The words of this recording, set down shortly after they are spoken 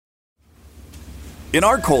In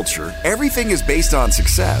our culture, everything is based on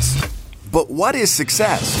success. But what is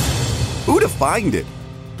success? Who defined it?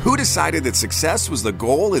 Who decided that success was the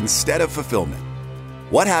goal instead of fulfillment?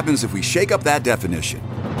 What happens if we shake up that definition?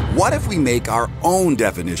 What if we make our own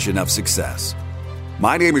definition of success?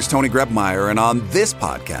 My name is Tony Grebmeyer, and on this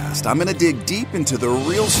podcast, I'm going to dig deep into the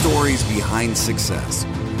real stories behind success.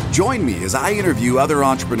 Join me as I interview other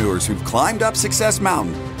entrepreneurs who've climbed up Success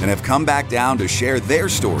Mountain and have come back down to share their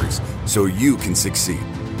stories so you can succeed.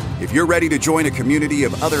 If you're ready to join a community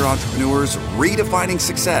of other entrepreneurs redefining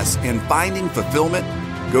success and finding fulfillment,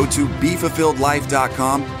 go to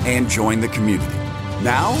BeFulfilledLife.com and join the community.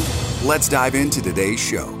 Now, let's dive into today's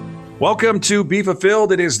show. Welcome to Be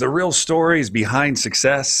Fulfilled. It is the real stories behind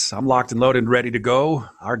success. I'm locked and loaded and ready to go.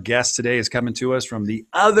 Our guest today is coming to us from the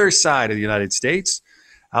other side of the United States.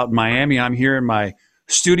 Out in Miami, I'm here in my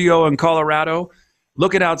studio in Colorado,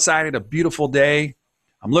 looking outside at a beautiful day.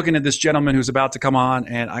 I'm looking at this gentleman who's about to come on,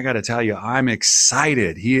 and I got to tell you, I'm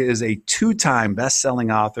excited. He is a two-time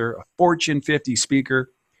best-selling author, a Fortune 50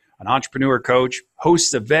 speaker, an entrepreneur coach,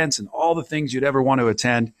 hosts events, and all the things you'd ever want to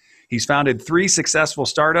attend. He's founded 3 successful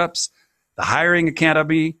startups, the Hiring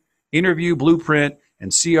Academy, Interview Blueprint,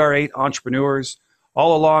 and CR8 Entrepreneurs.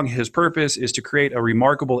 All along, his purpose is to create a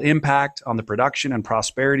remarkable impact on the production and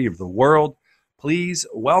prosperity of the world. Please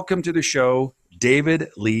welcome to the show, David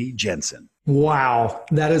Lee Jensen. Wow,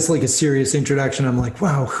 that is like a serious introduction. I'm like,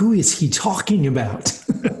 wow, who is he talking about?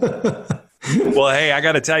 Well, hey, I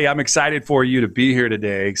got to tell you, I'm excited for you to be here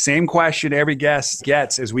today. Same question every guest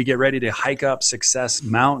gets as we get ready to hike up Success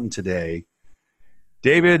Mountain today.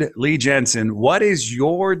 David Lee Jensen, what is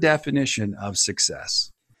your definition of success?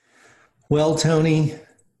 Well, Tony,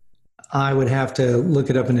 I would have to look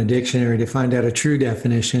it up in a dictionary to find out a true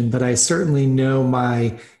definition, but I certainly know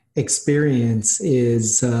my experience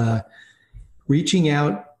is reaching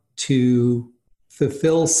out to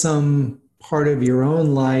fulfill some part of your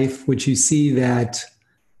own life, which you see that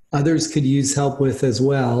others could use help with as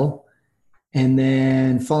well, and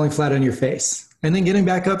then falling flat on your face, and then getting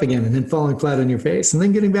back up again, and then falling flat on your face, and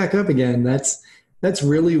then getting back up again. That's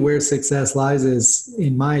really where success lies, is,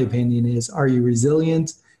 in my opinion, is, are you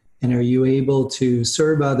resilient and are you able to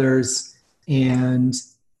serve others? And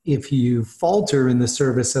if you falter in the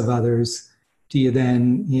service of others, do you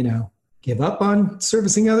then, give up on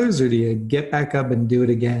servicing others, or do you get back up and do it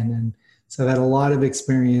again? And so I've had a lot of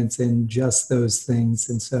experience in just those things.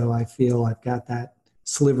 And so I feel I've got that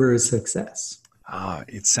sliver of success.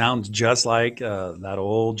 It sounds just like that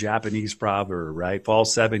old Japanese proverb, right? Fall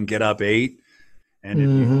 7, get up 8. And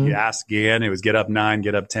if you ask again, it was get up 9,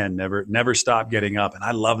 get up 10, never stop getting up. And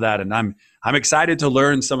I love that. And I'm excited to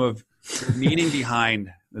learn some of the meaning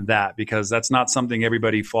behind that, because that's not something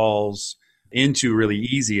everybody falls into really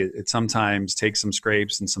easy. It sometimes takes some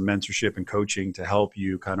scrapes and some mentorship and coaching to help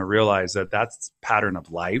you kind of realize that that's a pattern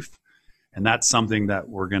of life. And that's something that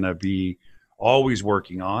we're going to be always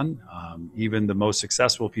working on. Even the most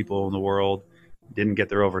successful people in the world didn't get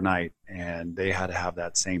there overnight, and they had to have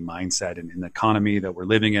that same mindset. And in the economy that we're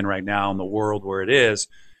living in right now, in the world where it is,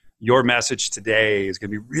 your message today is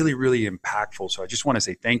going to be really, really impactful. So I just want to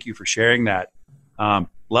say thank you for sharing that.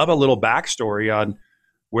 Love a little backstory on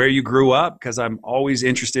where you grew up, because I'm always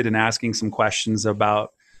interested in asking some questions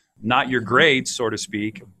about not your grades, so to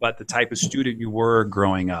speak, but the type of student you were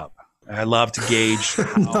growing up. I love to gauge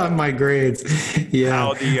not my grades. Yeah.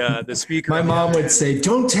 How the speaker. My mom would say,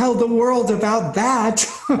 "Don't tell the world about that.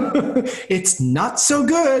 It's not so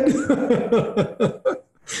good."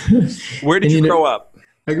 Where did you grow up?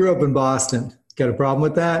 I grew up in Boston. Got a problem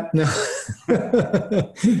with that? No.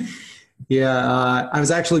 Yeah, I was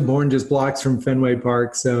actually born just blocks from Fenway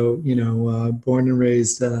Park. So, born and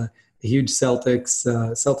raised a huge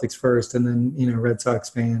Celtics first, and then, Red Sox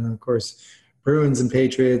fan, and of course, Bruins and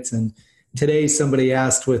Patriots. And today somebody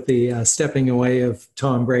asked, with the stepping away of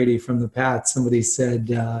Tom Brady from the Pats, somebody said,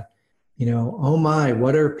 oh my,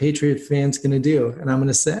 what are Patriot fans going to do? And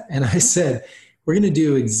I said, we're going to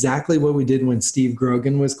do exactly what we did when Steve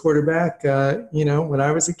Grogan was quarterback. When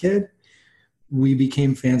I was a kid, we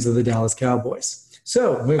became fans of the Dallas Cowboys.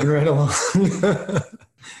 So moving right along.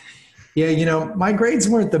 Yeah, my grades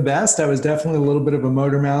weren't the best. I was definitely a little bit of a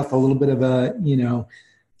motor mouth, a little bit of a,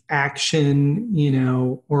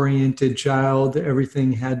 action, oriented child.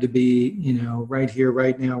 Everything had to be, right here,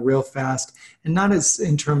 right now, real fast. And not as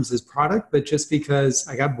in terms as product, but just because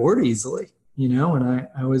I got bored easily, and I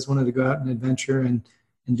always wanted to go out and adventure and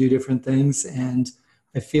do different things. And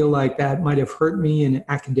I feel like that might have hurt me in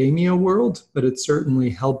academia world, but it certainly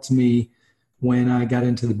helped me when I got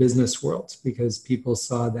into the business world, because people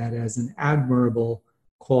saw that as an admirable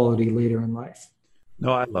quality later in life.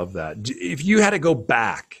 No, I love that. If you had to go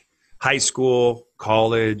back, high school,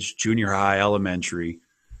 college, junior high, elementary,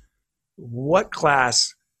 what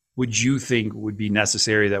class would you think would be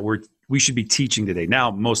necessary that we should be teaching today? Now,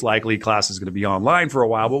 most likely class is going to be online for a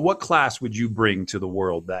while, but what class would you bring to the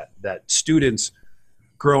world that students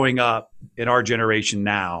growing up in our generation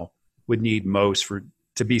now would need most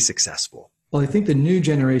to be successful? Well, I think the new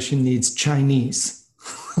generation needs Chinese.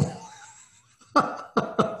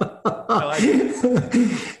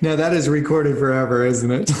 Now that is recorded forever,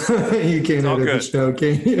 isn't it? You can't edit the show,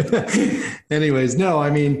 can you? Anyways, no, I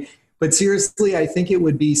mean, but seriously, I think it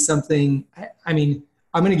would be something, I mean,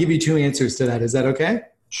 I'm going to give you two answers to that. Is that okay?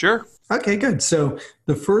 Sure. Okay, good. So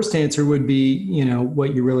the first answer would be,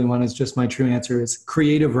 what you really want is just my true answer is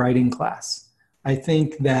creative writing class. I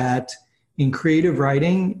think that in creative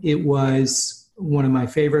writing, it was one of my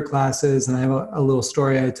favorite classes, and I have a little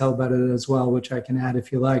story I tell about it as well, which I can add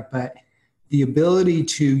if you like, but the ability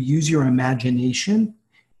to use your imagination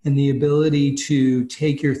and the ability to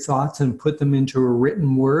take your thoughts and put them into a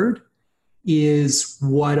written word is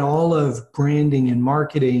what all of branding and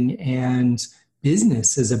marketing and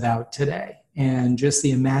business is about today. And just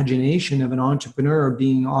the imagination of an entrepreneur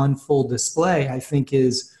being on full display, I think,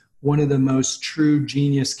 is one of the most true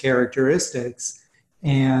genius characteristics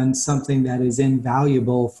and something that is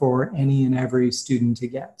invaluable for any and every student to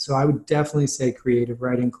get. So I would definitely say creative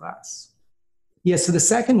writing class. Yeah, so the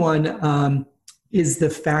second one is the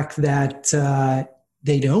fact that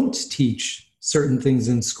they don't teach certain things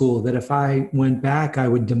in school that if I went back, I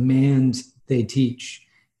would demand they teach.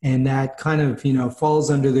 And that kind of, falls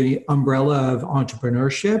under the umbrella of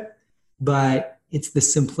entrepreneurship, but it's the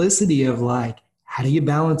simplicity of like, how do you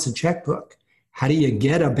balance a checkbook? How do you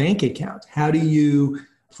get a bank account? How do you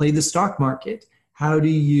play the stock market? How do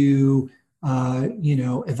you,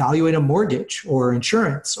 evaluate a mortgage or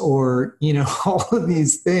insurance or, all of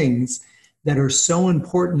these things that are so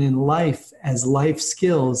important in life as life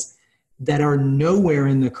skills that are nowhere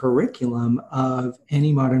in the curriculum of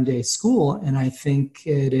any modern day school. And I think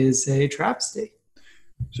it is a travesty.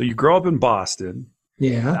 So you grow up in Boston.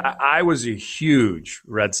 Yeah. I was a huge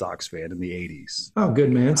Red Sox fan in the 80s. Oh,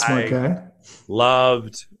 good man. Smart guy.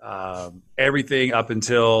 Loved everything up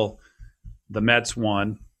until the Mets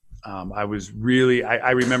won. I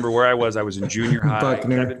remember where I was in junior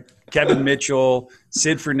high. Kevin Mitchell,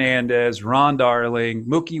 Sid Fernandez, Ron Darling,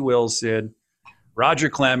 Mookie Wilson, Roger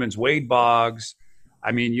Clemens, Wade Boggs.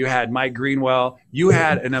 I mean, you had Mike Greenwell. You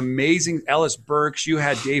had an amazing Ellis Burks. You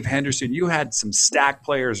had Dave Henderson. You had some stacked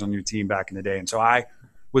players on your team back in the day. And so I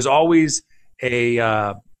was always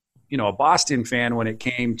a Boston fan when it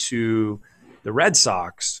came to the Red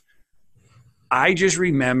Sox. I just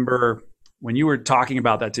remember when you were talking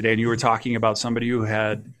about that today and you were talking about somebody who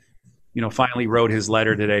had, finally wrote his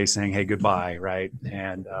letter today saying, hey, goodbye, right?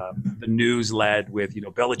 And the news led with,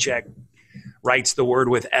 Belichick writes the word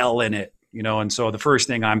with L in it, and so the first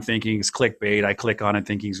thing I'm thinking is clickbait. I click on it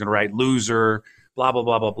thinking he's going to write loser, blah, blah,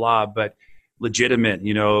 blah, blah, blah. But legitimate,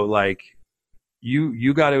 like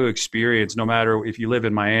you got to experience, no matter if you live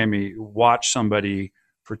in Miami, watch somebody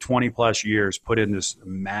for 20 plus years put in this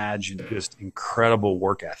just incredible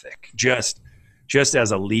work ethic, just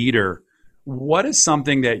as a leader. What is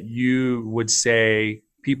something that you would say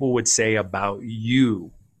people would say about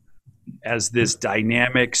you as this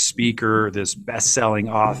dynamic speaker, this best-selling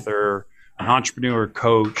author, an entrepreneur,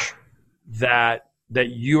 coach, that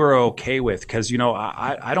you are okay with? Because,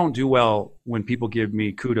 I don't do well when people give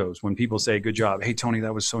me kudos, when people say, good job. Hey, Tony,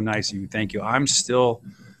 that was so nice of you. Thank you. I still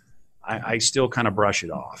kind of brush it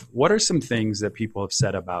off. What are some things that people have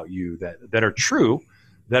said about you that are true,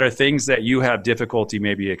 that are things that you have difficulty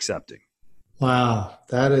maybe accepting? Wow,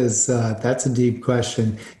 that's a deep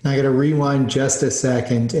question. Now I got to rewind just a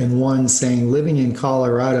second. And one saying, living in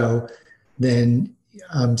Colorado, then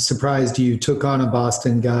I'm surprised you took on a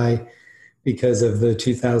Boston guy because of the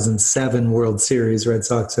 2007 World Series, Red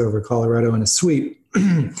Sox over Colorado in a sweep.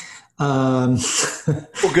 Well,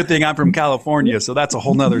 good thing I'm from California, so that's a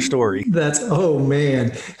whole nother story. Oh man,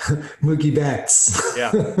 Mookie Betts.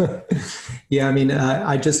 Yeah. Yeah, I mean,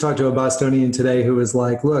 I just talked to a Bostonian today who was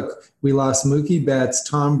like, look, we lost Mookie Betts,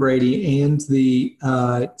 Tom Brady, and the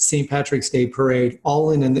St. Patrick's Day parade all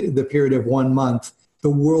in the period of 1 month. The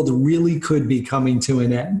world really could be coming to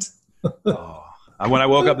an end. When I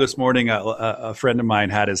woke up this morning, a friend of mine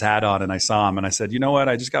had his hat on, and I saw him, and I said, you know what?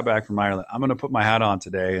 I just got back from Ireland. I'm going to put my hat on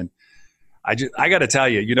today. And I got to tell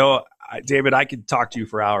you, David, I could talk to you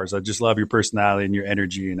for hours. I just love your personality and your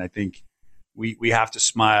energy. And I think we have to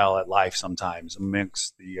smile at life sometimes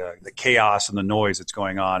amidst the chaos and the noise that's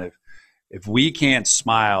going on. If we can't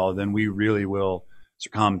smile, then we really will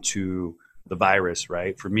succumb to the virus,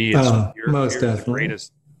 right? For me, it's most fear is the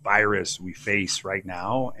greatest virus we face right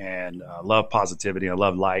now. And I love positivity. I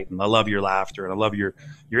love light, and I love your laughter, and I love your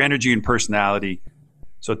energy and personality.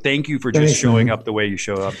 So thank you for just showing up the way you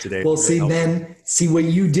show up today. Well, see what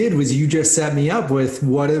you did was you just set me up with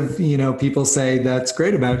what if, people say that's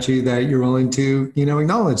great about you that you're willing to,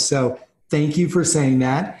 acknowledge. So thank you for saying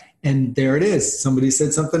that. And there it is. Somebody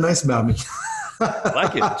said something nice about me. I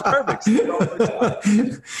like it. It's perfect.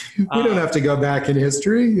 We don't have to go back in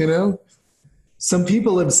history, Some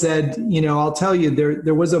people have said, I'll tell you,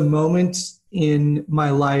 there was a moment in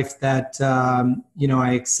my life that,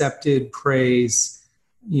 I accepted praise,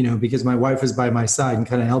 because my wife was by my side and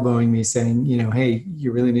kind of elbowing me saying, hey,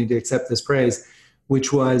 you really need to accept this praise,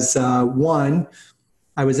 which was one,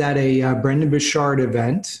 I was at a Brendan Burchard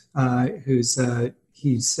event,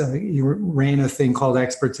 he ran a thing called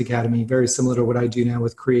Experts Academy, very similar to what I do now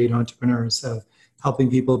with Create Entrepreneurs, so helping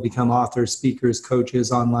people become authors, speakers,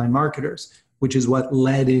 coaches, online marketers, which is what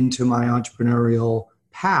led into my entrepreneurial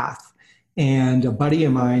path. And a buddy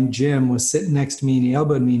of mine, Jim, was sitting next to me and he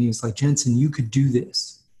elbowed me and he was like, Jensen, you could do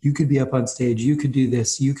this. You could be up on stage. You could do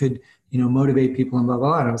this. You could, motivate people and blah, blah,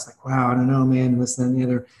 blah. And I was like, wow, I don't know, man, this and the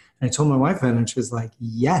other. And I told my wife that and she was like,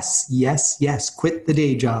 yes, yes, yes, quit the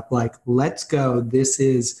day job. Like, let's go. This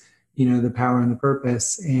is, the power and the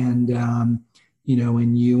purpose. And, and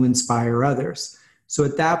you inspire others. So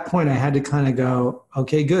at that point I had to kind of go,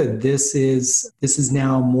 okay, good. This is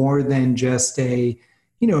now more than just it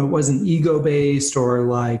wasn't ego-based or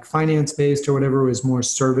like finance-based or whatever. It was more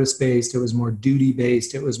service-based. It was more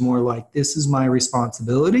duty-based. It was more like, this is my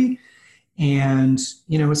responsibility. And,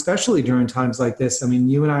 especially during times like this, I mean,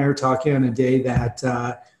 you and I are talking on a day that,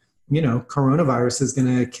 coronavirus is going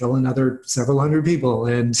to kill another several hundred people.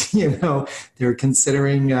 And, they're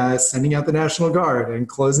considering sending out the National Guard and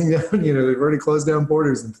closing down, they've already closed down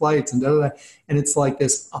borders and flights and da-da-da. And it's like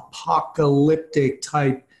this apocalyptic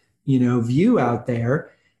type view out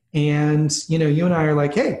there. And, you and I are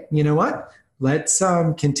like, hey, you know what? Let's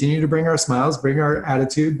continue to bring our smiles, bring our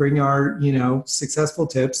attitude, bring our, successful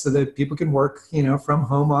tips so that people can work, from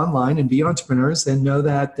home online and be entrepreneurs and know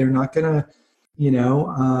that they're not going to,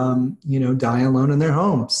 die alone in their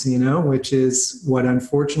homes, which is what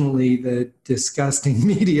unfortunately the disgusting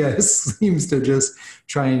media seems to just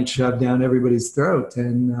try and shove down everybody's throat.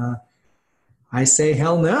 And I say,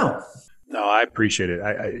 hell no. No, I appreciate it.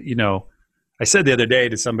 I said the other day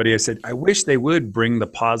to somebody, I said, I wish they would bring the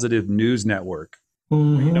positive news network.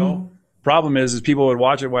 Mm-hmm. Problem is people would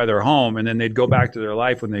watch it while they're home and then they'd go back to their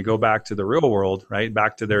life when they go back to the real world, right?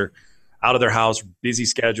 Back to their out of their house, busy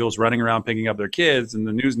schedules, running around picking up their kids, and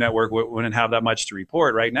the news network wouldn't have that much to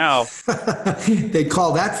report right now. They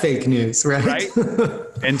call that fake news, right?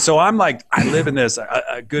 And so I'm like, I live in this.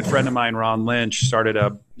 A good friend of mine, Ron Lynch, started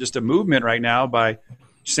just a movement right now by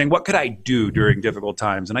saying, what could I do during difficult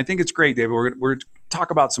times? And I think it's great, David. We're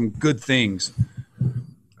talk about some good things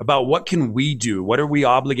about what can we do? What are we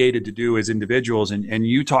obligated to do as individuals? And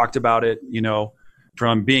you talked about it,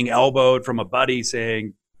 from being elbowed from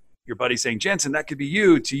your buddy saying, Jensen, that could be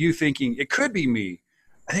you, to you thinking it could be me.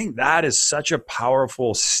 I think that is such a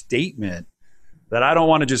powerful statement that I don't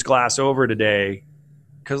want to just glass over today.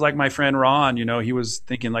 Because like my friend Ron, he was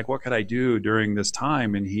thinking like, what could I do during this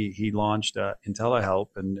time? And he launched IntelliHelp,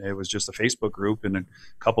 and it was just a Facebook group, and a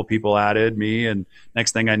couple people added me. And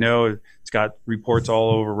next thing I know, it's got reports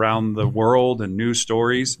all over around the world and news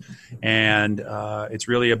stories. And it's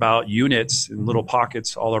really about units in little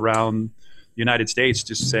pockets all around the United States,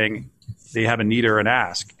 just saying they have a need or an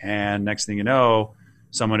ask. And next thing you know,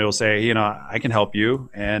 someone will say, I can help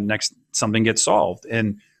you. And next something gets solved.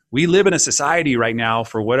 And we live in a society right now,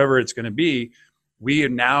 for whatever it's going to be, we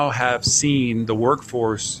now have seen the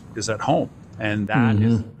workforce is at home, and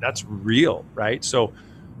that's real, right? So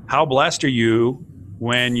how blessed are you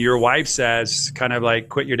when your wife says, kind of like,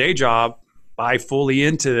 quit your day job, buy fully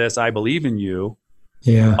into this, I believe in you.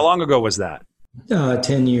 Yeah. How long ago was that?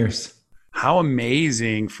 10 years. How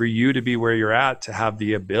amazing for you to be where you're at, to have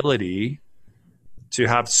the ability to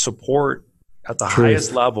have support at the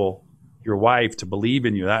highest level, your wife, to believe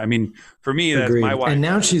in you. I mean, for me, that's my wife. And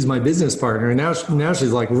now she's my business partner. And now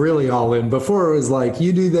she's like really all in. Before it was like,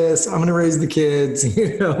 you do this, I'm going to raise the kids,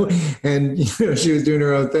 and she was doing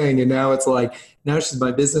her own thing. And now it's like, now she's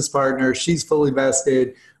my business partner. She's fully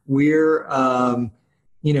vested. We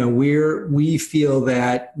feel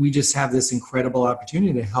that we just have this incredible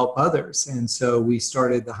opportunity to help others. And so we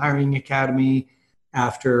started the Hiring Academy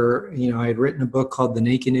after, I had written a book called The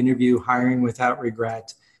Naked Interview, Hiring Without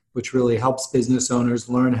Regret, which really helps business owners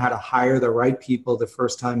learn how to hire the right people the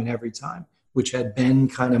first time and every time, which had been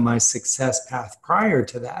kind of my success path prior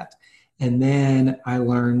to that. And then I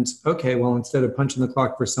learned, okay, well, instead of punching the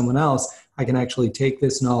clock for someone else, I can actually take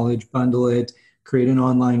this knowledge, bundle it, create an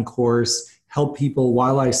online course, help people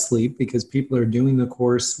while I sleep, because people are doing the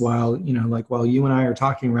course while, like while you and I are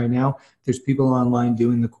talking right now, there's people online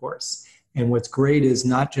doing the course. And what's great is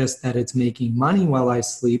not just that it's making money while I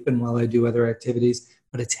sleep and while I do other activities,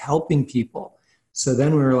 but it's helping people. So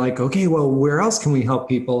then we were like, okay, well, where else can we help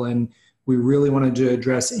people? And we really wanted to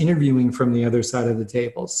address interviewing from the other side of the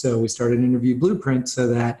table. So we started Interview Blueprint so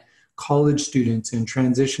that college students and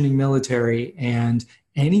transitioning military and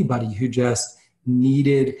anybody who just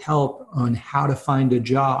needed help on how to find a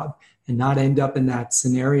job and not end up in that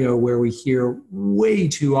scenario where we hear way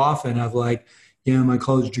too often of like, yeah, my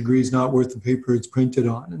college degree is not worth the paper it's printed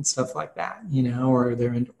on and stuff like that, or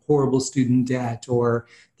they're in horrible student debt, or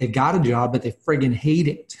they got a job, but they friggin' hate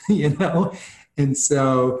it, And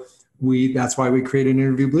so that's why we created an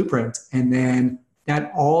Interview Blueprint. And then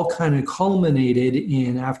that all kind of culminated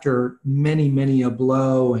in, after many, many a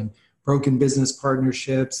blow and broken business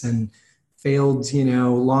partnerships and failed,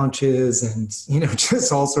 launches and,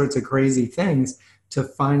 just all sorts of crazy things, to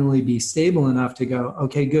finally be stable enough to go,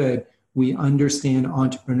 okay, good. We understand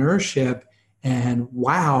entrepreneurship, and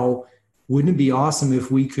wow, wouldn't it be awesome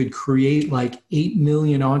if we could create like 8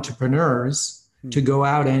 million entrepreneurs to go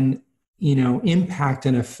out and, impact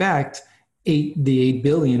and affect the 8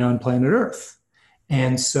 billion on planet Earth.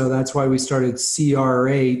 And so that's why we started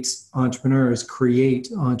CR8 Entrepreneurs, Create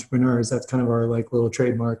Entrepreneurs. That's kind of our like little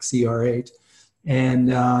trademark, CR8. And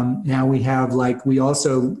now we have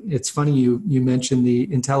it's funny you mentioned the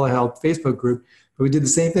IntelliHelp Facebook group, but we did the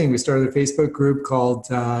same thing. We started a Facebook group called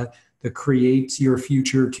the Create Your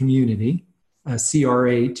Future Community,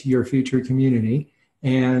 CR8 Your Future Community.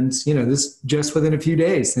 And, this just within a few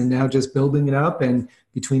days, and now just building it up. And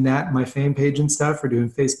between that and my fan page and stuff, we're doing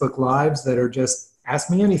Facebook Lives that are just ask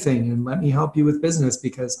me anything and let me help you with business,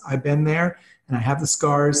 because I've been there and I have the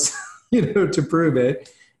scars, to prove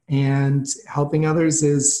it. And helping others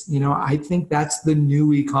is, I think that's the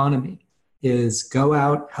new economy, is go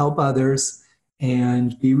out, help others,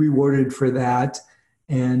 and be rewarded for that.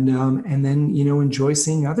 And then, enjoy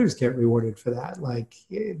seeing others get rewarded for that. Like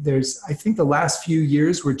I think the last few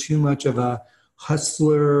years were too much of a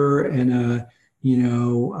hustler and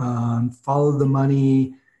follow the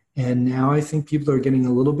money. And now I think people are getting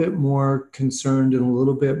a little bit more concerned and a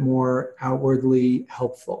little bit more outwardly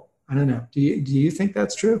helpful. I don't know. Do you think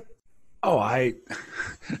that's true? Oh, you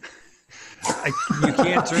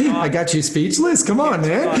can't turn on. I got you speechless. Come on,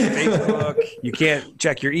 man. On Facebook. You can't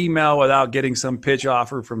check your email without getting some pitch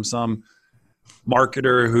offer from some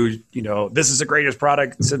marketer who, this is the greatest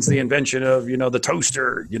product since the invention of, the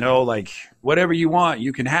toaster, like whatever you want,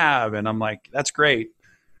 you can have. And I'm like, that's great.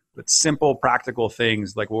 But simple, practical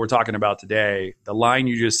things like what we're talking about today, the line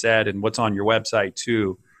you just said and what's on your website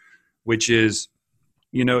too, which is,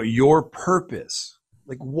 your purpose,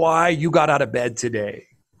 like why you got out of bed today,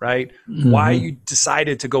 right? Mm-hmm. Why you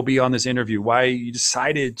decided to go be on this interview, why you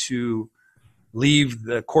decided to leave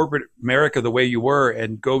the corporate America the way you were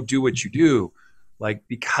and go do what you do, like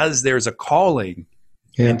because there's a calling,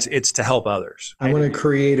 and it's to help others. I want to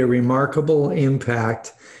create a remarkable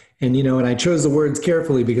impact. And, and I chose the words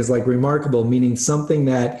carefully because like remarkable, meaning something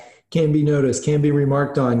that can be noticed, can be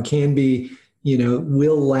remarked on, can be,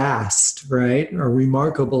 will last, right? A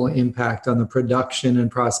remarkable impact on the production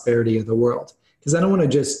and prosperity of the world. Because I don't want to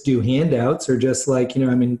just do handouts or just like,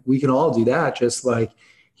 we can all do that, just like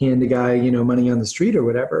hand a guy, money on the street or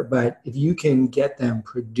whatever. But if you can get them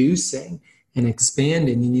producing and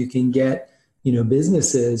expanding, and you can get,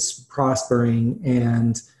 businesses prospering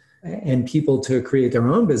and people to create their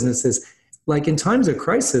own businesses, like in times of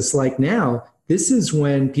crisis, like now, this is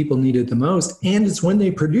when people need it the most, and it's when they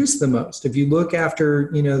produce the most. If you look after,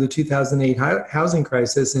 the 2008 housing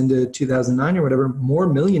crisis into 2009 or whatever, more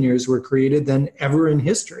millionaires were created than ever in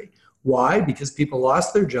history. Why? Because people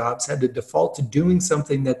lost their jobs, had to default to doing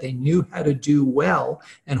something that they knew how to do well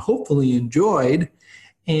and hopefully enjoyed,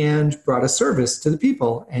 and brought a service to the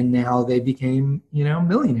people. And now they became,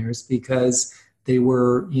 millionaires because they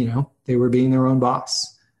were being their own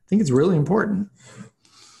boss. I think it's really important.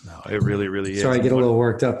 No, it really, really is. So I get a little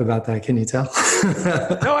worked up about that. Can you tell?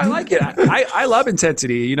 No, I like it. I love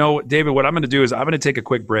intensity. David, what I'm going to do is I'm going to take a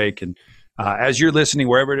quick break. And as you're listening,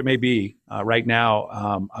 wherever it may be right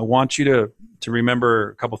now, I want you to remember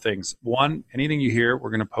a couple things. One, anything you hear,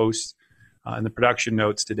 we're going to post in the production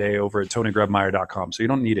notes today over at TonyGrubmeyer.com. So you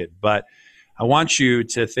don't need it. But I want you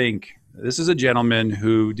to think, this is a gentleman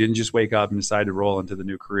who didn't just wake up and decide to roll into the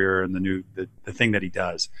new career and the thing that he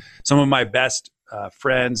does. Some of my best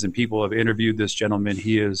friends and people have interviewed this gentleman.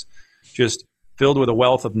 He is just filled with a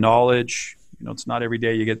wealth of knowledge. It's not every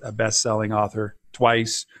day you get a best-selling author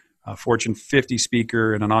twice, a Fortune 50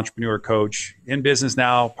 speaker, and an entrepreneur coach. In business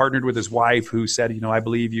now, partnered with his wife, who said, I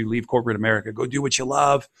believe you, leave corporate America, go do what you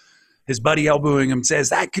love. His buddy elbowing him says,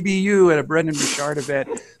 that could be you at a Brendan Burchard event.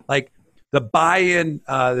 Like, the buy-in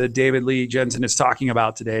that David Lee Jensen is talking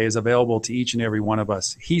about today is available to each and every one of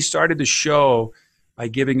us. He started the show by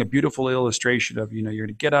giving a beautiful illustration of, you're going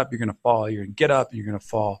to get up, you're going to fall, you're going to get up, you're going to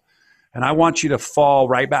fall. And I want you to fall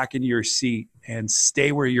right back into your seat and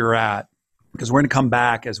stay where you're at, because we're going to come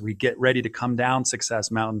back as we get ready to come down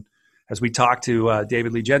Success Mountain, as we talk to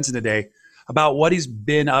David Lee Jensen today about what he's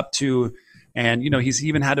been up to. And, he's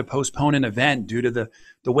even had to postpone an event due to the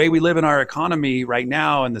way we live in our economy right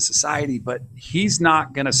now and the society, but he's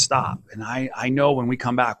not going to stop. And I know when we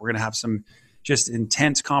come back, we're going to have some just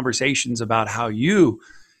intense conversations about how you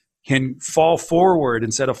can fall forward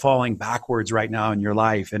instead of falling backwards right now in your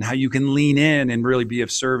life, and how you can lean in and really be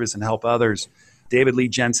of service and help others.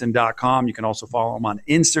 DavidLeeJensen.com. You can also follow him on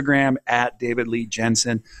Instagram at David Lee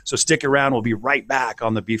Jensen. So stick around. We'll be right back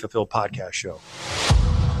on the Be Fulfilled podcast show.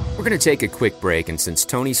 We're going to take a quick break, and since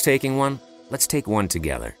Tony's taking one, let's take one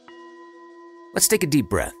together. Let's take a deep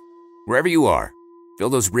breath. Wherever you are,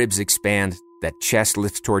 feel those ribs expand, that chest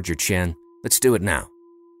lifts towards your chin. Let's do it now.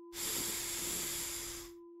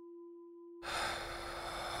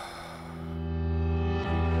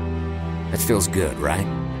 That feels good, right?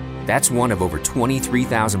 That's one of over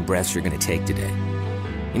 23,000 breaths you're going to take today.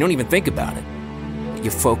 You don't even think about it, but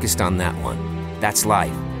you focused on that one. That's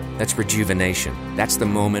life. That's rejuvenation. That's the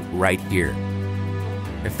moment right here.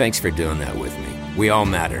 And thanks for doing that with me. We all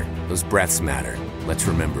matter. Those breaths matter. Let's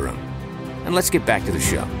remember them. And let's get back to the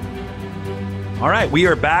show. All right. We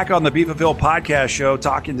are back on the Be Fulfilled podcast show,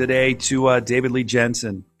 talking today to David Lee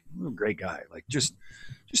Jensen. Great guy. Like just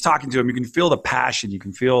talking to him, you can feel the passion. You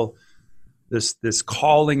can feel this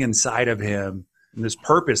calling inside of him, and this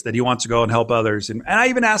purpose that he wants to go and help others. And I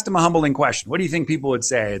even asked him a humbling question. What do you think people would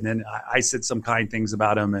say? And then I said some kind things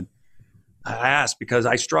about him. And I asked because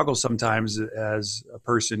I struggle sometimes as a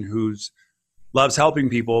person who's loves helping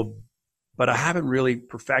people, but I haven't really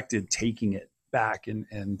perfected taking it back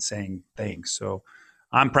and saying thanks. So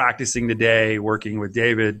I'm practicing today, working with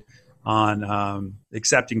David on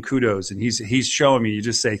accepting kudos. And he's showing me, you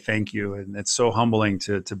just say thank you. And it's so humbling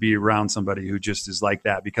to be around somebody who just is like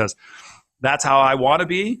that, because that's how I want to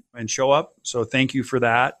be and show up. So thank you for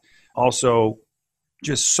that. Also,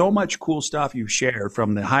 just so much cool stuff you've shared,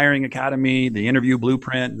 from the Hiring Academy, the Interview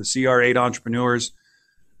Blueprint, the CR8 Entrepreneurs.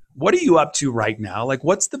 What are you up to right now? Like,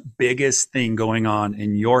 what's the biggest thing going on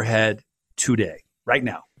in your head today, right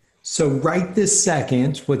now? So right this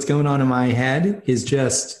second, what's going on in my head is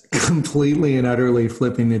just completely and utterly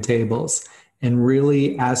flipping the tables and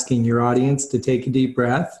really asking your audience to take a deep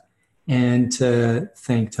breath and to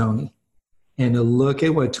thank Tony. And to look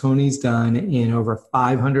at what Tony's done in over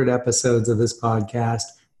 500 episodes of this podcast,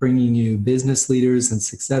 bringing you business leaders and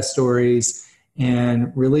success stories,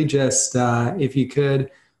 and really just, if you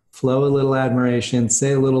could, flow a little admiration,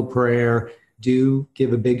 say a little prayer, do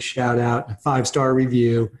give a big shout out, a 5-star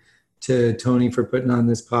review to Tony for putting on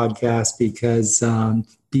this podcast, because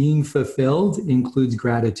being fulfilled includes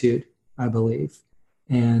gratitude, I believe.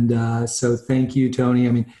 And so thank you, Tony.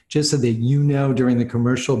 I mean, just so that you know, during the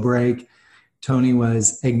commercial break, Tony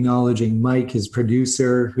was acknowledging Mike, his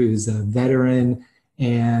producer, who's a veteran.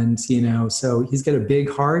 And, so he's got a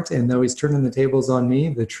big heart. And though he's turning the tables on me,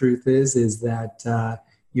 the truth is that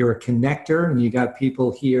you're a connector, and you got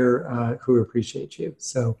people here who appreciate you.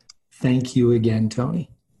 So thank you again,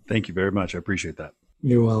 Tony. Thank you very much. I appreciate that.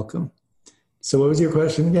 You're welcome. So what was your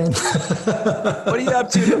question again? What are you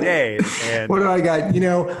up to today? And what do I got?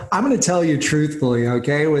 I'm going to tell you truthfully,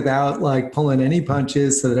 okay, without like pulling any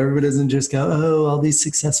punches, so that everybody doesn't just go, oh, all these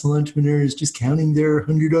successful entrepreneurs just counting their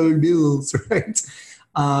 $100 bills, right?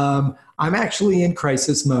 I'm actually in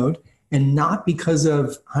crisis mode, and not because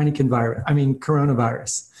of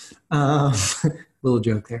coronavirus. Little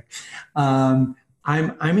joke there.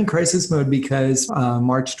 I'm in crisis mode because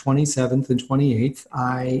March 27th and 28th,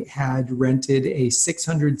 I had rented a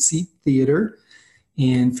 600-seat theater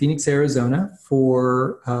in Phoenix, Arizona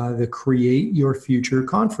for the Create Your Future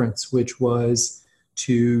conference, which was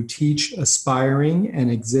to teach aspiring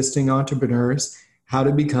and existing entrepreneurs how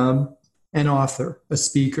to become an author, a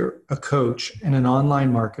speaker, a coach, and an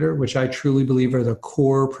online marketer, which I truly believe are the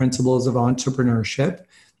core principles of entrepreneurship.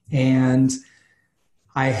 And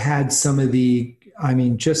I had some of the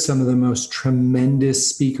most tremendous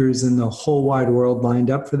speakers in the whole wide world lined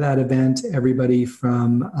up for that event. Everybody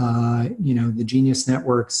from, the Genius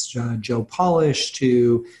Network's Joe Polish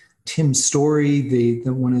to Tim Story, the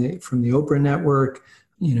one from the Oprah Network,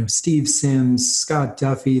 Steve Sims, Scott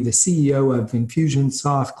Duffy, the CEO of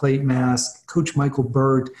Infusionsoft, Clayton Mask, Coach Michael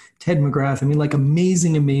Burt, Ted McGrath. I mean, like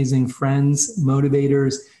amazing friends,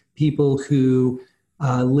 motivators, people who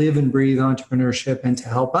live and breathe entrepreneurship and to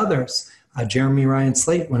help others. Jeremy Ryan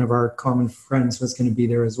Slate, one of our common friends, was going to be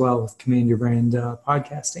there as well with Command Your Brand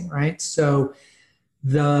podcasting, right? So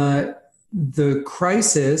the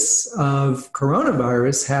crisis of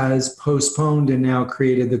coronavirus has postponed and now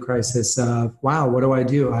created the crisis of, wow, what do I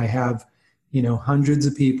do? I have, hundreds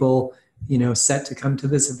of people, set to come to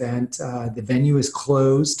this event. The venue is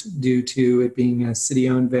closed due to it being a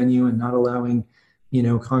city-owned venue and not allowing,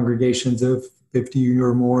 congregations of 50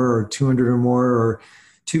 or more, or 200 or more, or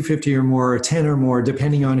 250 or more, or 10 or more,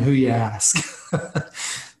 depending on who you ask.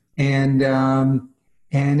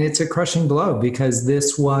 And it's a crushing blow because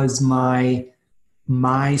this was my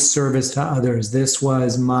service to others. This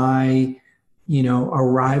was my,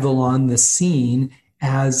 arrival on the scene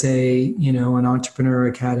as an entrepreneur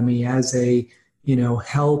academy, as a,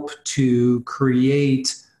 help to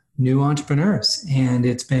create new entrepreneurs. And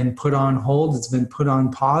it's been put on hold. It's been put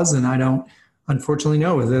on pause. And I don't unfortunately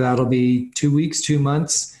know whether that'll be 2 weeks, 2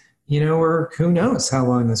 months, or who knows how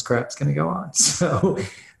long this crap's going to go on. So,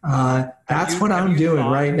 that's what I'm doing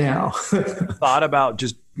right now. Thought about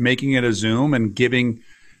just making it a Zoom and giving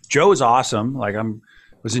Joe is awesome. Like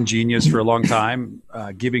was in Genius for a long time,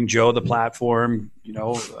 giving Joe the platform,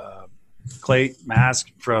 Clay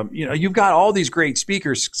Mask from, you've got all these great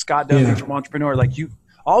speakers, Scott Duffy from Entrepreneur,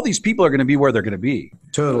 all these people are going to be where they're going to be.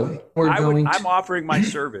 Totally. I'm offering my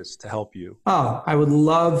service to help you. Oh, I would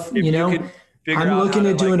love, I'm looking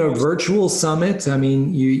at doing a virtual summit. I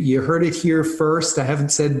mean, you heard it here first. I haven't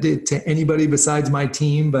said it to anybody besides my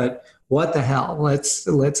team, but what the hell? Let's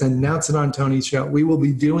announce it on Tony's show. We will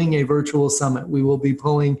be doing a virtual summit. We will be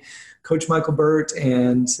pulling Coach Michael Burt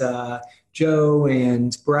and Joe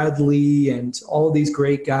and Bradley and all these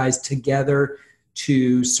great guys together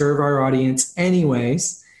to serve our audience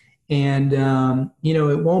anyways. And,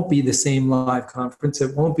 it won't be the same live conference.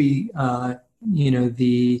 It won't be,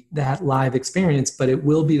 that live experience, but it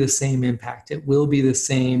will be the same impact. It will be the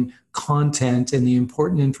same content and the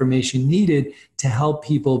important information needed to help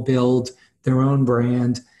people build their own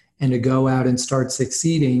brand and to go out and start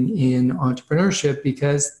succeeding in entrepreneurship,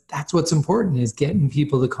 because that's what's important, is getting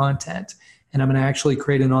people the content. And I'm going to actually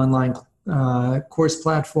create an online course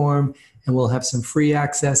platform, and we'll have some free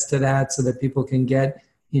access to that so that people can get,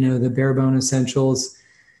 the bare bone essentials.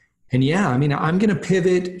 And I'm going to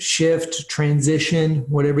pivot, shift, transition,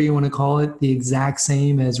 whatever you want to call it, the exact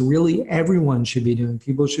same as really everyone should be doing.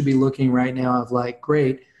 People should be looking right now of like,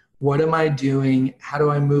 great, what am I doing? How do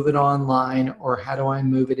I move it online, or how do I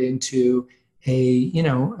move it into a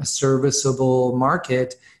serviceable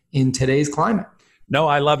market in today's climate? No,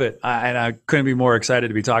 I love it. And I couldn't be more excited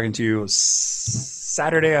to be talking to you.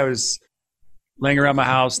 Saturday, I was laying around my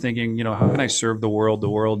house thinking, how can I serve the world? The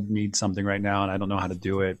world needs something right now, and I don't know how to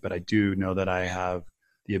do it, but I do know that I have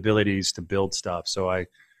the abilities to build stuff. So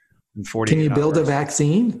in 40 Can you build a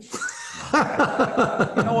vaccine? You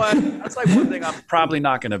know what? That's like one thing I'm probably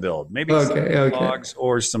not going to build. Maybe some logs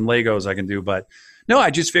or some Legos I can do. But no, I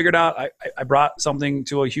just figured out I brought something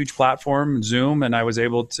to a huge platform, Zoom, and I was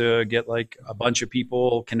able to get like a bunch of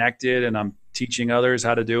people connected, and I'm teaching others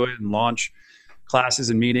how to do it and launch classes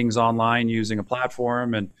and meetings online using a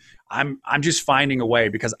platform. And I'm just finding a way,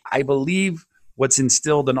 because I believe what's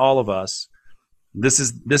instilled in all of us. This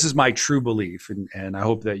is my true belief, and I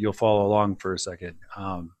hope that you'll follow along for a second.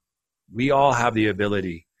 We all have the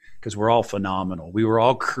ability, because we're all phenomenal. We were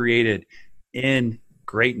all created in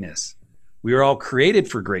greatness. We were all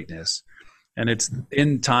created for greatness. And it's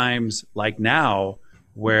in times like now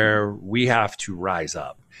where we have to rise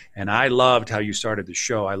up. And I loved how you started the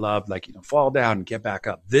show. I loved fall down and get back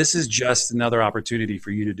up. This is just another opportunity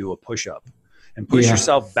for you to do a push-up and push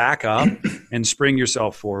yourself back up and spring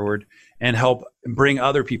yourself forward and help bring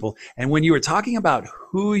other people. And when you were talking about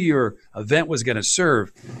who your event was going to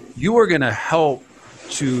serve, you were going to help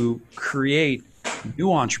to create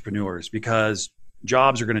new entrepreneurs, because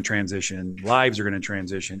jobs are going to transition, lives are going to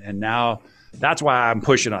transition. And now that's why I'm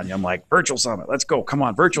pushing on you. I'm like, virtual summit, let's go. Come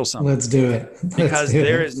on, virtual summit. Let's do it. Because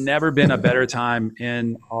there has never been a better time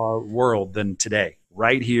in our world than today,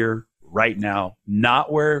 right here, right now,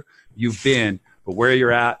 not where you've been, but where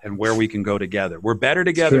you're at and where we can go together. We're better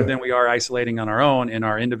together than we are isolating on our own in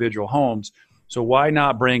our individual homes. So why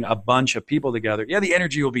not bring a bunch of people together? Yeah, the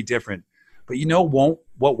energy will be different, but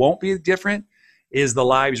what won't be different is the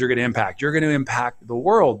lives you're going to impact. You're going to impact the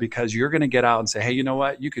world, because you're going to get out and say, hey, you know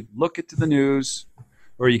what? You could look into the news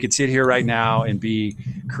or you could sit here right now and be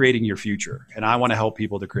creating your future. And I want to help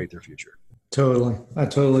people to create their future. Totally. I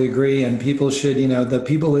totally agree. And people should, the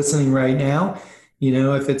people listening right now,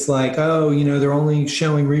 if it's like, oh, they're only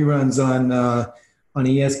showing reruns on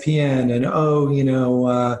ESPN and,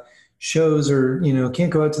 shows or,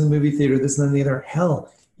 can't go out to the movie theater, this and then the other.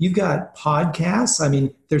 Hell, you've got podcasts. I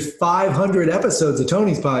mean, there's 500 episodes of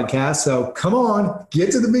Tony's podcast. So come on,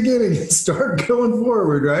 get to the beginning and start going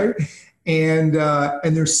forward, right? And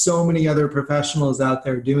there's so many other professionals out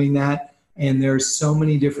there doing that. And there's so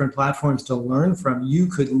many different platforms to learn from. You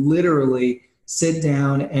could literally sit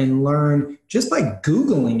down and learn just by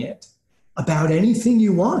Googling it about anything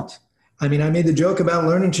you want. I mean, I made the joke about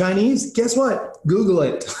learning Chinese. Guess what? Google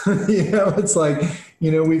it. It's like,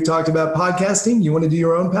 we've talked about podcasting. You want to do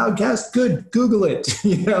your own podcast? Good. Google it.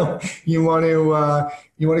 You want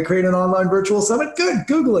to create an online virtual summit? Good.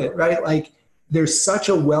 Google it, right? Like, there's such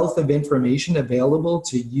a wealth of information available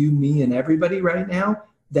to you, me, and everybody right now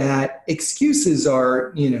that excuses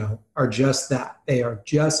are just that. They are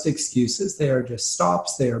just excuses. They are just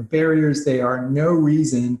stops. They are barriers. They are no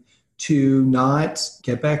reason to not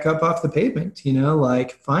get back up off the pavement.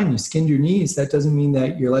 Like, fine, you skinned your knees. That doesn't mean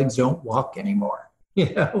that your legs don't walk anymore.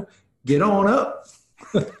 Get on up.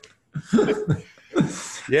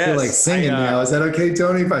 Yes, I feel like singing now. Is that okay,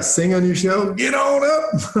 Tony? If I sing on your show, get on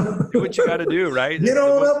up. Do what you got to do, right? Get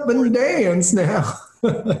on up and dance now.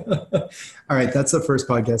 All right, that's the first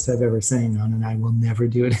podcast I've ever sang on, and I will never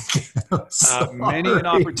do it again. Many an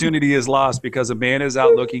opportunity is lost because a man is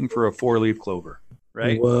out looking for a 4-leaf clover,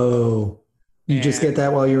 right? Whoa. You just get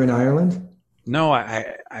that while you're in Ireland? No,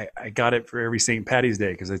 I got it for every St. Paddy's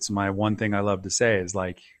Day because it's my one thing I love to say is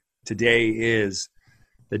like, today is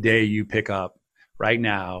the day you pick up right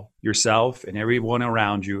now yourself and everyone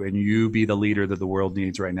around you, and you be the leader that the world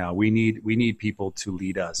needs right now. We need people to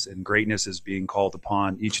lead us, and greatness is being called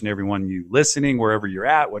upon each and every one of you listening, wherever you're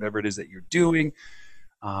at, whatever it is that you're doing.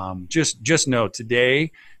 Just know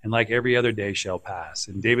today, and like every other day, shall pass.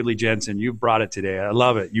 And David Lee Jensen, you brought it today. I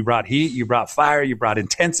love it. You brought heat, you brought fire, you brought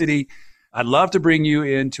intensity. I'd love to bring you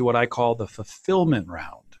into what I call the fulfillment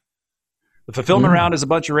round. The fulfillment round is a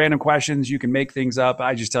bunch of random questions. You can make things up.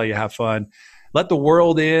 I just tell you, have fun. Let the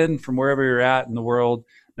world in from wherever you're at in the world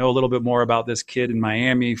know a little bit more about this kid in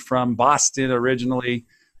Miami from Boston originally.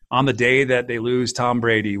 On the day that they lose Tom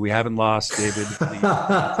Brady, we haven't lost David Lee.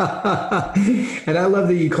 And I love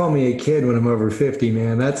that you call me a kid when I'm over 50,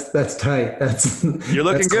 man. That's tight. You're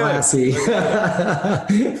looking good. Classy.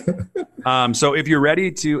 So if you're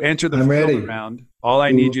ready to enter the fulfillment round, all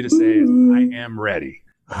I need you to say is, I am ready.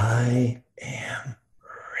 I am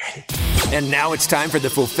ready. And now it's time for the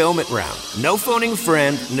fulfillment round. No phoning a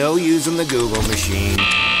friend, no using the Google machine,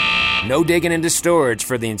 no digging into storage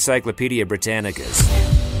for the Encyclopedia Britannicas.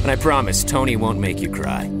 And I promise Tony won't make you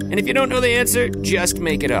cry. And if you don't know the answer, just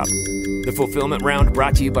make it up. The fulfillment round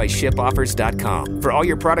brought to you by shipoffers.com for all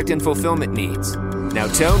your product and fulfillment needs. Now,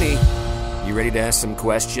 Tony, you ready to ask some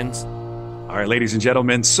questions? All right, ladies and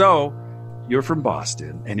gentlemen. So you're from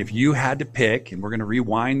Boston, and if you had to pick, and we're going to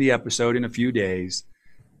rewind the episode in a few days,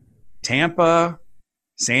 Tampa,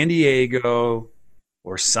 San Diego,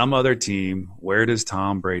 or some other team, where does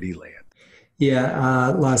Tom Brady land? Yeah,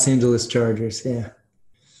 Los Angeles Chargers, yeah.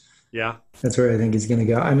 Yeah. That's where I think he's going to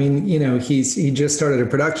go. I mean, he just started a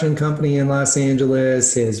production company in Los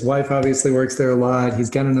Angeles. His wife obviously works there a lot. He's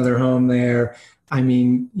got another home there. I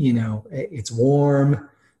mean, it's warm.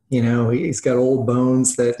 He's got old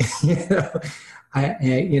bones that,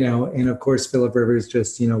 and of course, Phillip Rivers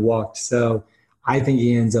just, walked. So I think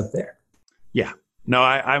he ends up there. Yeah. No,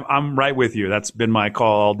 I'm right with you. That's been my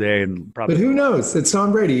call all day, and probably. But who knows? It's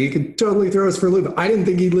Tom Brady. He could totally throw us for a loop. I didn't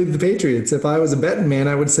think he'd leave the Patriots. If I was a betting man,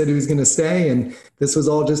 I would have said he was going to stay, and this was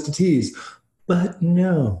all just a tease. But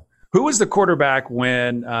no. Who was the quarterback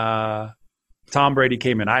when Tom Brady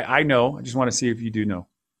came in? I know. I just want to see if you do know.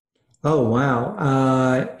 Oh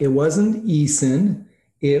wow! It wasn't Eason.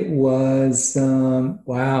 It was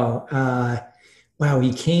wow.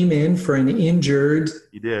 He came in for an injured.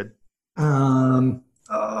 He did.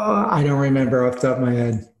 I don't remember off the top of my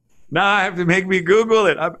head. No, I have to make me Google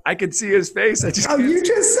it. I can see his face. You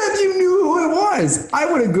just said you knew who it was.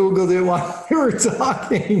 I would have Googled it while we were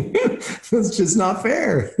talking. It's just not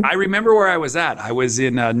fair. I remember where I was at. I was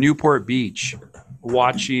in Newport Beach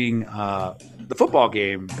watching the football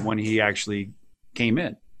game when he actually came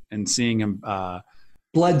in and seeing him.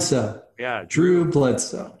 Bledsoe. Yeah. Drew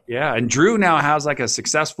Bledsoe. Yeah. And Drew now has like a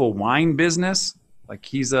successful wine business. Like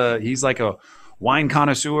he's like a wine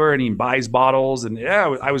connoisseur, and he buys bottles. And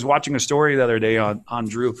yeah, I was watching a story the other day on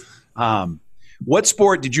Drew. What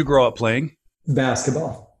sport did you grow up playing?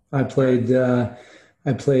 Basketball. I played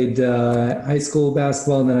I played high school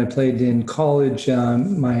basketball, and then I played in college.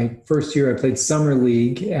 My first year, I played summer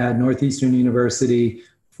league at Northeastern University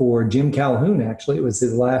for Jim Calhoun. Actually, it was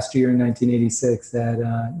his last year in 1986 at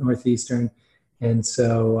Northeastern. And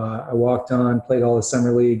so I walked on, played all the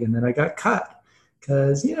summer league, and then I got cut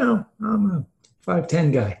because, I'm a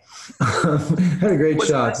 5'10" guy. Had a great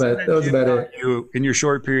shot, but that was about it. You in your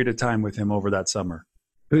short period of time with him over that summer.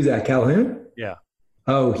 Who's that, Calhoun? Yeah.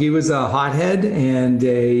 Oh, he was a hothead and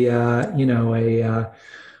a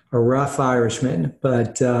rough Irishman,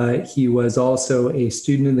 but he was also a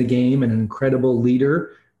student of the game and an incredible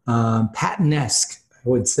leader, Patton-esque, I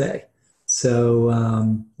would say. So,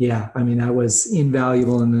 that was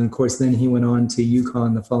invaluable. And then, of course, then he went on to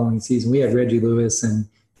UConn the following season. We had Reggie Lewis and,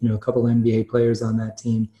 a couple NBA players on that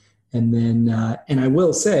team. And then, and I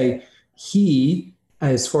will say, he,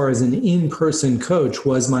 as far as an in-person coach,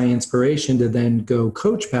 was my inspiration to then go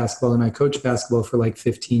coach basketball. And I coached basketball for like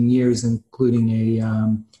 15 years, including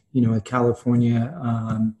a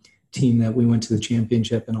California team that we went to the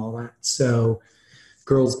championship and all that. So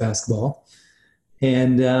girls basketball.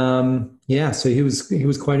 And so he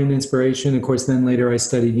was quite an inspiration. Of course, then later I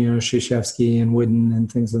studied, Krzyzewski and Wooden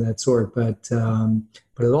and things of that sort. But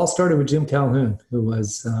it all started with Jim Calhoun, who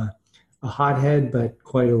was a hothead, but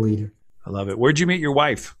quite a leader. I love it. Where'd you meet your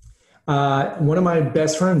wife? One of my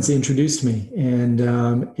best friends introduced me, and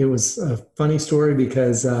it was a funny story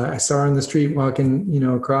because I saw her on the street walking,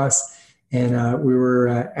 across, and we were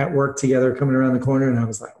at work together coming around the corner, and I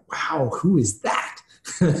was like, wow, who is that?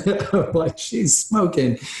 Like, she's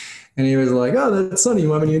smoking. And he was like, oh, that's Sonny. You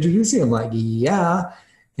want me to introduce you? I'm like, yeah.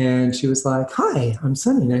 And she was like, hi, I'm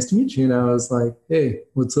Sonny. Nice to meet you. And I was like, hey,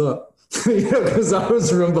 what's up? Because I was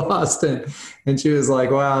from Boston. And she was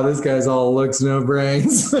like, wow, this guy's all looks, no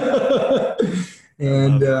brains.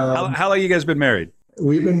 And how long you guys been married?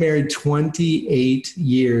 We've been married 28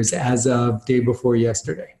 years as of day before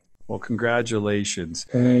yesterday. Well, congratulations.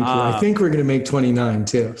 Thank you. I think we're going to make 29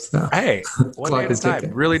 too. So. Hey, one day at a time.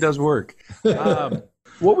 It really does work.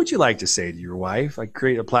 What would you like to say to your wife? Like,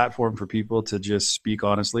 create a platform for people to just speak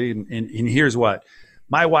honestly. And here's what.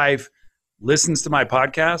 My wife listens to my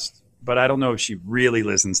podcast, but I don't know if she really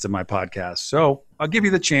listens to my podcast. So I'll give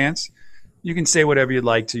you the chance. You can say whatever you'd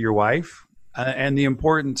like to your wife and the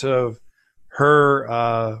importance of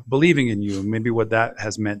her believing in you and maybe what that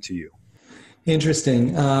has meant to you.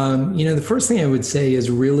 Interesting. The first thing I would say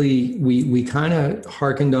is really we kind of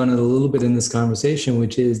hearkened on it a little bit in this conversation,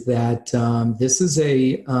 which is that this is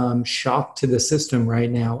a shock to the system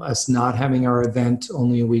right now, us not having our event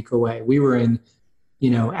only a week away. We were in,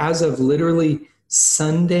 as of literally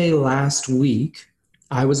Sunday last week,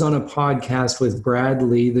 I was on a podcast with Brad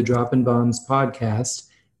Lee, the Droppin' Bombs podcast,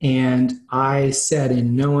 and I said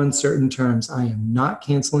in no uncertain terms, I am not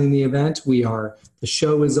canceling the event. The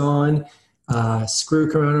show is on.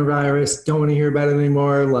 Screw coronavirus. Don't want to hear about it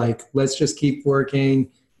anymore. Like, let's just keep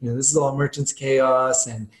working. This is all Merchants Chaos.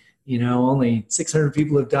 And, only 600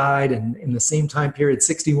 people have died. And in the same time period,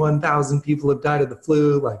 61,000 people have died of the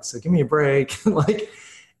flu. Like, so give me a break.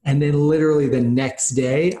 And then literally the next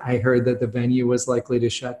day, I heard that the venue was likely to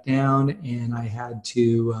shut down and I had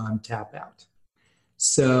to tap out.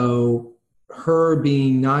 So her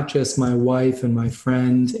being not just my wife and my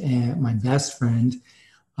friend and my best friend,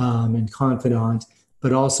 and confidant,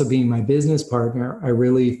 but also being my business partner, I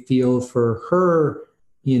really feel for her,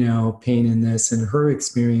 pain in this and her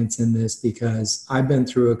experience in this, because I've been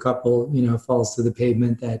through a couple, falls to the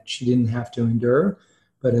pavement that she didn't have to endure.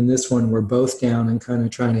 But in this one, we're both down and kind of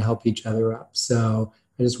trying to help each other up. So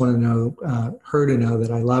I just want to know, her to know that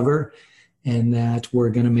I love her and that we're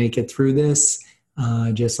going to make it through this,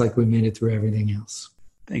 just like we made it through everything else.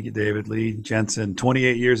 Thank you, David Lee Jensen.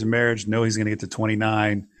 28 years of marriage. Know he's going to get to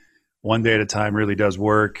 29. One day at a time really does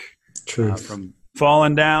work. True. From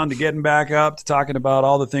falling down to getting back up to talking about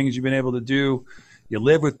all the things you've been able to do. You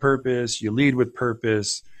live with purpose. You lead with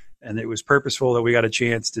purpose. And it was purposeful that we got a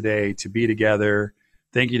chance today to be together.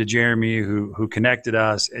 Thank you to Jeremy who connected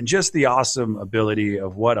us, and just the awesome ability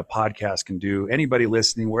of what a podcast can do. Anybody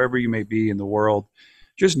listening, wherever you may be in the world,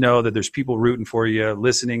 just know that there's people rooting for you,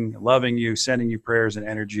 listening, loving you, sending you prayers and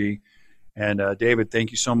energy. And David,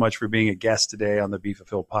 thank you so much for being a guest today on the Be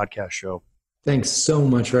Fulfilled podcast show. Thanks so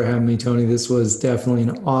much for having me, Tony. This was definitely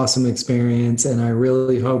an awesome experience. And I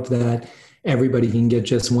really hope that everybody can get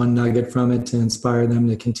just one nugget from it to inspire them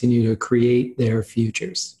to continue to create their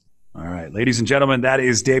futures. All right, ladies and gentlemen, that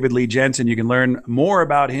is David Lee Jensen. You can learn more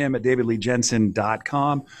about him at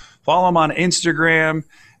davidleejensen.com. Follow him on Instagram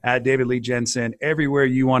at David Lee Jensen. Everywhere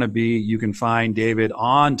you want to be, you can find David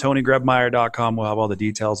on TonyGrebmeier.com. We'll have all the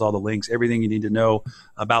details, all the links, everything you need to know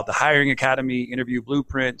about the Hiring Academy, Interview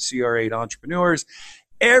Blueprint, CR8 Entrepreneurs.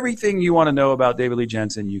 Everything you want to know about David Lee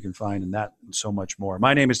Jensen, you can find in that and so much more.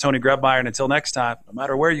 My name is Tony Grebmeier, and until next time, no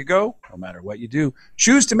matter where you go, no matter what you do,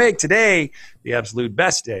 choose to make today the absolute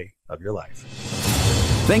best day of your life.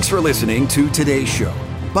 Thanks for listening to today's show.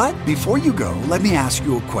 But before you go, let me ask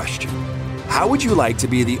you a question. How would you like to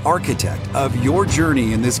be the architect of your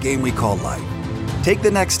journey in this game we call life? Take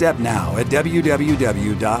the next step now at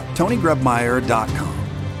www.tonygrebmeier.com.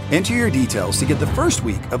 Enter your details to get the first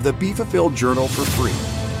week of the Be Fulfilled Journal for free.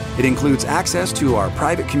 It includes access to our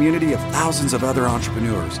private community of thousands of other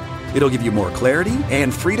entrepreneurs. It'll give you more clarity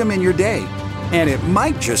and freedom in your day, and it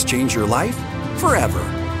might just change your life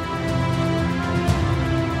forever.